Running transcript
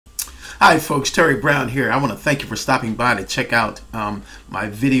Hi folks, Terry Brown here. I want to thank you for stopping by to check out my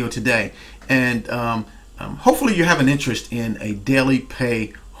video today. And hopefully you have an interest in a daily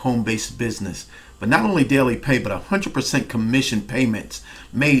pay home-based business. But not only daily pay, but 100% commission payments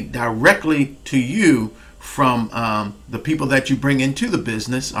made directly to you from the people that you bring into the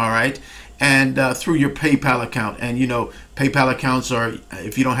business, all right? And through your PayPal account. And you know, PayPal accounts are,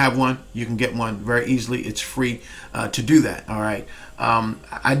 if you don't have one, you can get one very easily. It's free to do that, all right?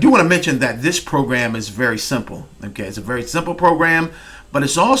 I do want to mention that this program is very simple, okay? It's a very simple program, but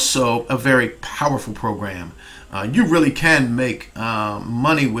it's also a very powerful program. You really can make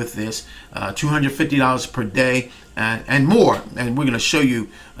money with this, $250 per day and more. And we're going to show you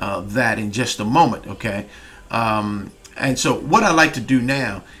that in just a moment, okay? And so what I like to do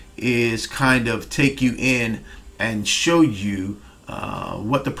now is kind of take you in and show you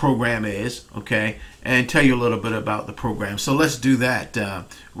what the program is, okay, and tell you a little bit about the program. So let's do that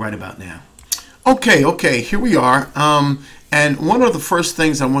right about now. Okay, here we are. And one of the first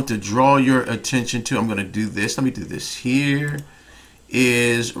things I want to draw your attention to, I'm going to do this. Let me do this here.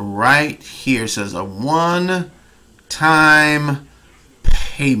 Is right here. It says a one-time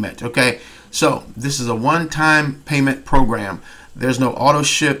payment. Okay, so this is a one-time payment program. There's no auto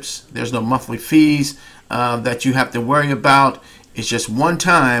ships. There's no monthly fees that you have to worry about. It's just one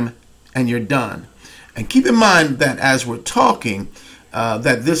time and you're done. And keep in mind that as we're talking,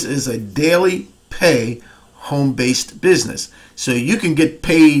 that this is a daily pay home-based business. So you can get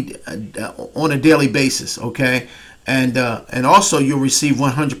paid on a daily basis, okay? And also you'll receive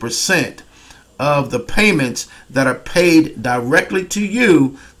 100% of the payments that are paid directly to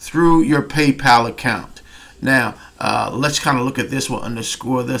you through your PayPal account. Now, let's kind of look at this. We'll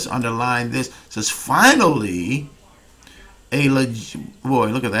underscore this, underline this. It says, finally, boy,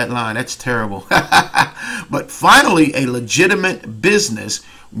 look at that line. That's terrible. But finally, a legitimate business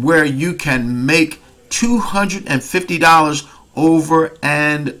where you can make $250 over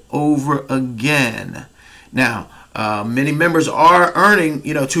and over again. Now, many members are earning,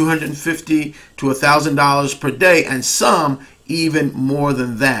 you know, $250 to $1,000 per day, and some even more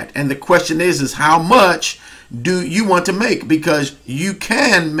than that. And the question is how much do you want to make? Because you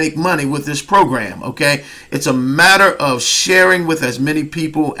can make money with this program, okay? It's a matter of sharing with as many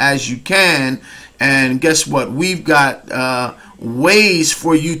people as you can. And guess what? We've got ways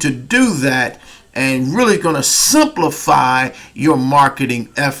for you to do that, and really going to simplify your marketing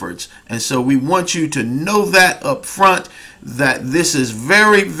efforts. And so we want you to know that up front, that this is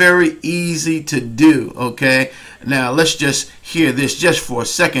very, very easy to do, okay? Now let's just hear this just for a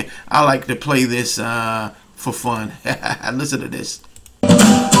second. I like to play this for fun. Listen to this.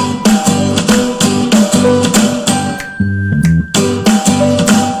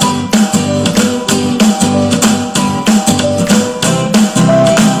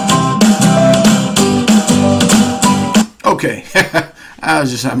 Okay, I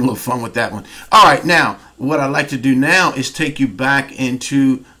was just having a little fun with that one. All right, now what I'd like to do now is take you back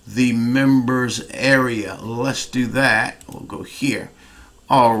into the members area. Let's do that. We'll go here.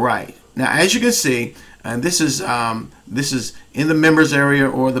 All right, now as you can see, and this is in the members area,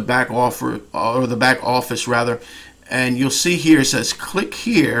 or the back office rather, and you'll see here it says click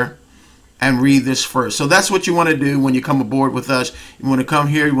here and read this first. So that's what you want to do when you come aboard with us. You want to come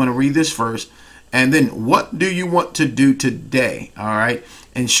here, you want to read this first. And then what do you want to do today? All right,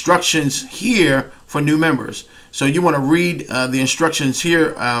 instructions here for new members. So you want to read the instructions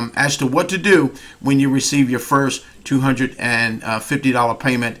here as to what to do when you receive your first $250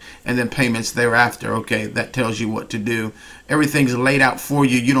 payment, and then payments thereafter. Okay, that tells you what to do. Everything's laid out for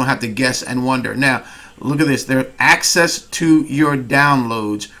you. You don't have to guess and wonder. Now look at this. There's access to your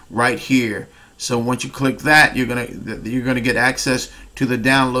downloads right here. So once you click that, you're gonna get access to the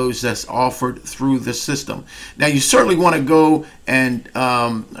downloads that's offered through the system. Now you certainly want to go and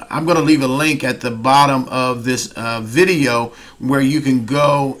I'm going to leave a link at the bottom of this video where you can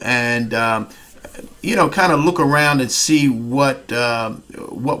go and you know, kind of look around and see what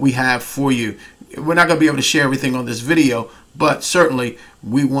we have for you. We're not going to be able to share everything on this video, but certainly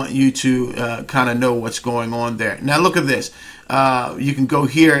we want you to kind of know what's going on there. Now look at this. You can go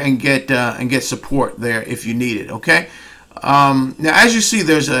here and get support there if you need it. Okay. Now as you see,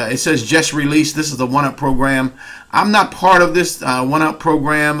 it says just released. This is the 1-Up program. I'm not part of this 1-Up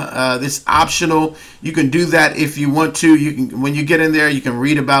program. This optional. You can do that if you want to. You can, when you get in there, you can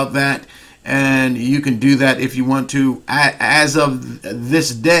read about that, and you can do that if you want to. As of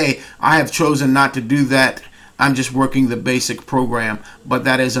this day, I have chosen not to do that. I'm just working the basic program, but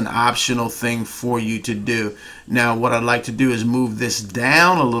that is an optional thing for you to do. Now what I'd like to do is move this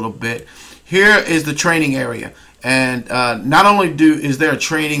down a little bit. Here is the training area. And not only is there a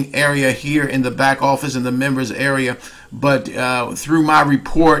training area here in the back office in the members area, but through my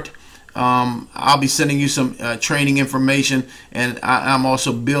report, I'll be sending you some training information, and I'm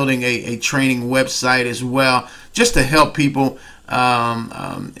also building a training website as well, just to help people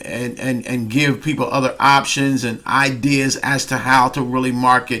and give people other options and ideas as to how to really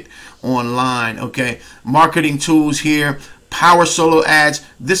market online. Okay, marketing tools here. Power solo ads.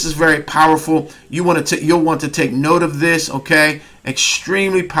 This is very powerful. You'll want to take note of this. Okay,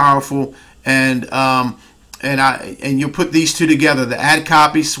 extremely powerful. And you'll put these two together, the ad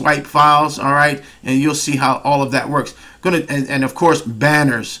copy, swipe files. All right, and you'll see how all of that works. And of course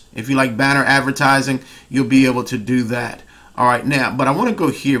banners. If you like banner advertising, you'll be able to do that. All right, now, but I want to go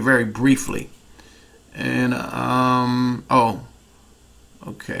here very briefly. And oh,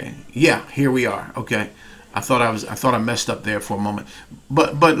 okay, yeah, here we are. Okay. I thought I messed up there for a moment,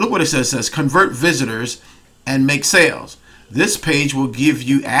 but look what it says. It says convert visitors and make sales. This page will give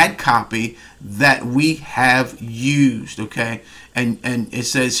you ad copy that we have used. Okay, and it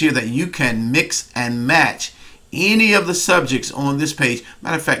says here that you can mix and match any of the subjects on this page.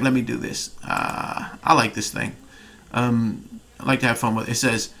 Matter of fact, let me do this. I like this thing. I like to have fun with it. It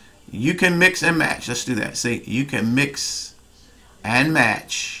says you can mix and match. Let's do that. See, you can mix and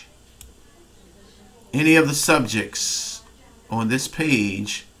match any of the subjects on this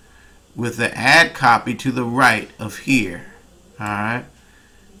page with the ad copy to the right of here. All right.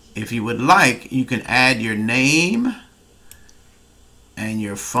 If you would like, you can add your name and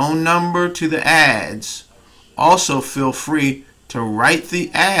your phone number to the ads. Also, feel free to write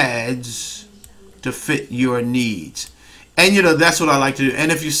the ads to fit your needs. And that's what I like to do.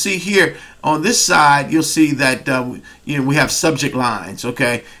 And if you see here on this side, you'll see that we have subject lines.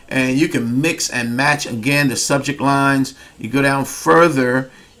 Okay, and you can mix and match again the subject lines. You go down further,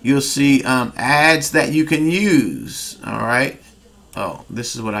 you'll see ads that you can use. All right. Oh,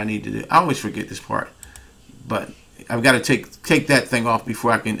 this is what I need to do. I always forget this part, but I've got to take that thing off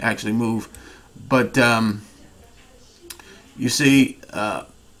before I can actually move. But you see.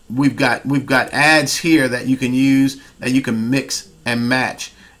 We've got ads here that you can use, that you can mix and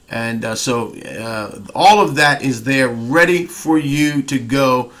match, and so all of that is there, ready for you to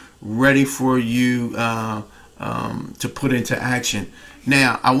go, ready for you to put into action.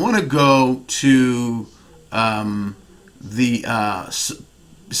 Now I want to go to the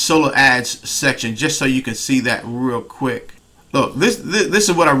solo ads section just so you can see that real quick. Look, this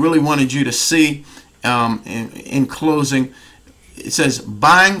is what I really wanted you to see. In closing, it says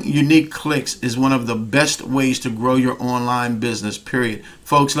buying unique clicks is one of the best ways to grow your online business, period.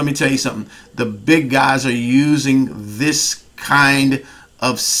 Folks, let me tell you something. The big guys are using this kind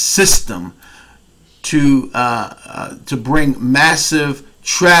of system to bring massive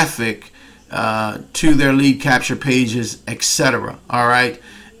traffic to their lead capture pages, etc. All right,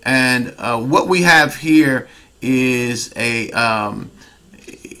 and what we have here is a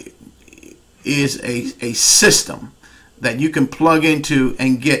system that you can plug into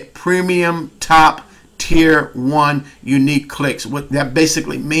and get premium top tier 1 unique clicks. What that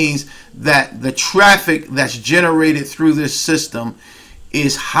basically means, that the traffic that's generated through this system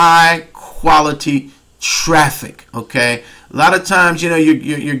is high quality traffic. Okay, a lot of times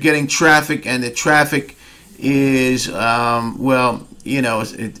you're getting traffic, and the traffic is well,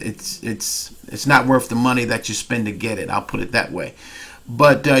 it's not worth the money that you spend to get it. I'll put it that way.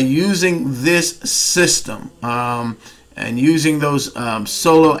 But using this system and using those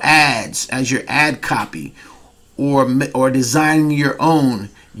solo ads as your ad copy, or designing your own,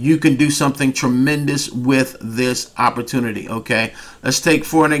 you can do something tremendous with this opportunity. Okay, let's take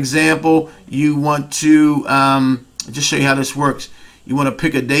for an example. You want to just show you how this works. You want to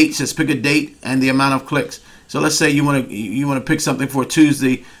pick a date. It says pick a date and the amount of clicks. So let's say you want to pick something for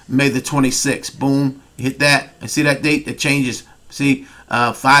Tuesday, May the 26th. Boom, hit that and see that date. It changes. See,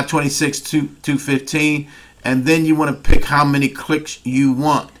 5/26 to 2/15. And then you want to pick how many clicks you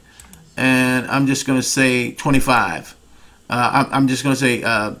want, and I'm just going to say 25. I'm just going to say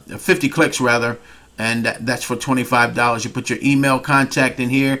 50 clicks rather, and that's for $25. You put your email contact in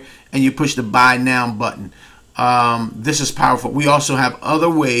here, and you push the buy now button. This is powerful. We also have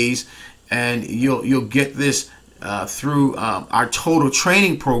other ways, and you'll get this through our total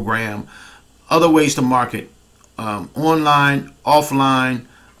training program. Other ways to market, online, offline,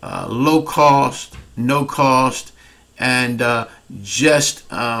 low cost, no cost, and just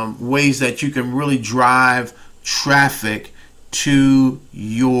ways that you can really drive traffic to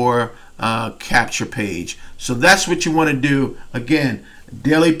your capture page. So that's what you want to do. Again,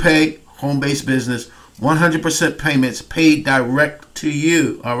 daily pay, home-based business, 100% payments, paid direct to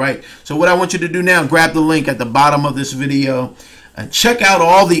you. All right. So what I want you to do now, grab the link at the bottom of this video and check out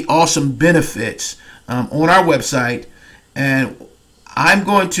all the awesome benefits on our website. And I'm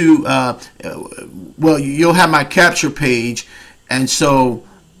going to, well, you'll have my capture page, and so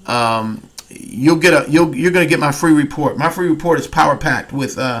you're going to get my free report. My free report is power packed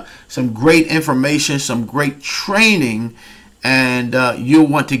with some great information, some great training, and you'll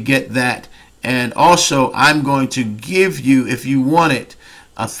want to get that. And also, I'm going to give you, if you want it,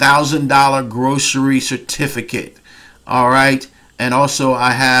 $1,000 grocery certificate. All right. And also,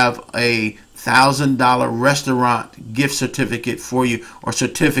 I have a $1,000 restaurant gift certificate for you, or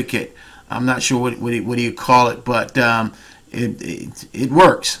certificate. I'm not sure what do you call it, but it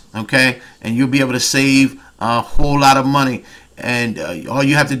works. Okay. And you'll be able to save a whole lot of money. And all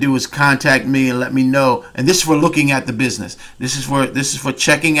you have to do is contact me and let me know. And this is for looking at the business. This is for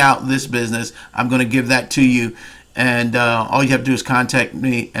checking out this business. I'm going to give that to you. And all you have to do is contact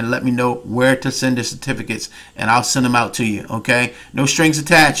me and let me know where to send the certificates, and I'll send them out to you. Okay? No strings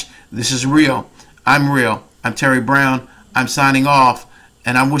attached. This is real. I'm real. I'm Terry Brown. I'm signing off,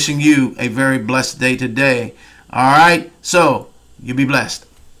 and I'm wishing you a very blessed day today. All right? So, you be blessed.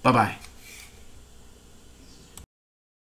 Bye-bye.